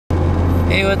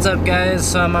Hey, what's up guys?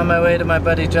 So I'm on my way to my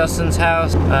buddy Justin's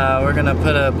house. We're gonna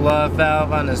put a blow-off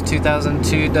valve on his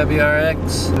 2002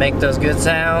 WRX, make those good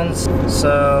sounds.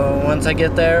 So once I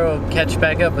get there, we'll catch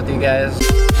back up with you guys.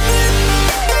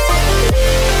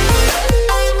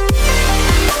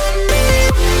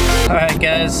 Alright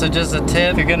guys, so just a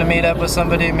tip, if you're gonna meet up with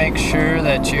somebody, make sure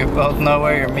that you both know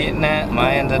where you're meeting at.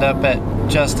 I ended up at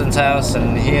Justin's house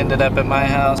and he ended up at my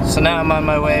house. So now I'm on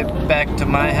my way back to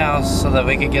my house so that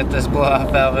we can get this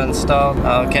blow-off valve installed.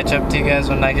 I'll catch up to you guys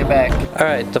when I get back.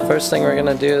 Alright, the first thing we're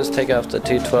gonna do is take off the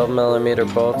two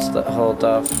 12mm bolts that hold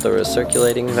off the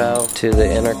recirculating valve to the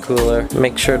intercooler.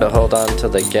 Make sure to hold on to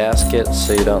the gasket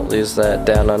so you don't lose that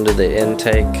down under the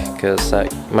intake, because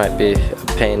that might be a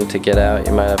pain to get out.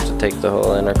 You might have to take the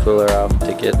whole intercooler off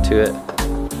to get to it.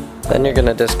 Then you're going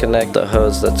to disconnect the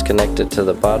hose that's connected to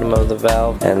the bottom of the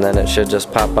valve, and then it should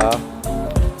just pop off.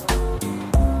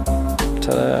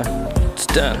 Ta-da! It's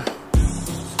done.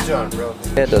 It's done, bro.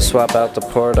 I had to swap out the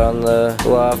port on the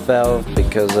blow-off valve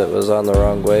because it was on the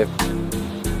wrong way.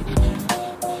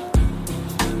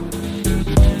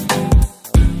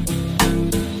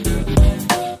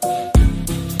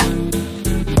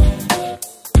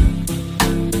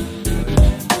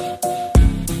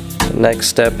 Next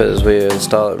step is we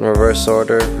install it in reverse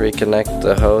order, reconnect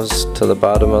the hose to the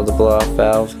bottom of the blow-off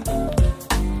valve.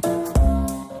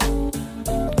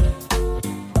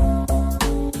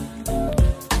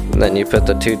 And then you put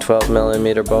the two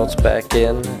 12mm bolts back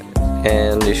in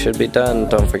and you should be done.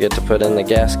 Don't forget to put in the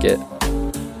gasket.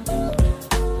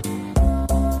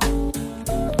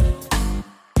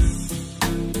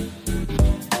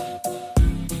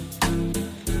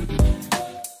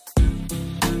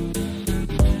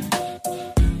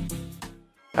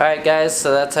 Alright guys,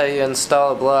 so that's how you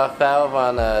install a blow-off valve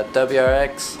on a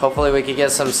WRX. Hopefully we could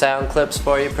get some sound clips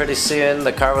for you pretty soon.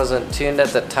 The car wasn't tuned at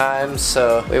the time,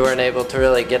 so we weren't able to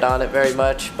really get on it very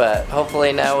much, but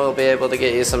hopefully now we'll be able to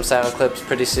get you some sound clips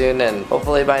pretty soon, and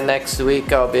hopefully by next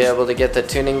week I'll be able to get the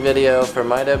tuning video for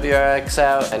my WRX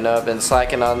out. I know I've been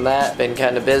slacking on that, been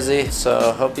kind of busy,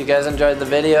 so hope you guys enjoyed the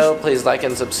video. Please like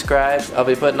and subscribe. I'll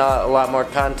be putting out a lot more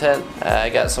content. I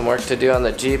got some work to do on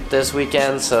the Jeep this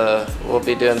weekend, so we'll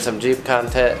be doing some Jeep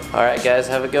content. Alright guys,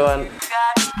 have a good one.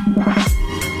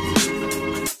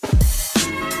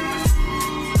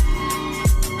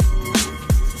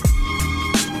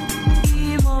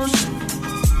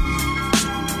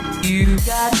 You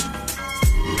got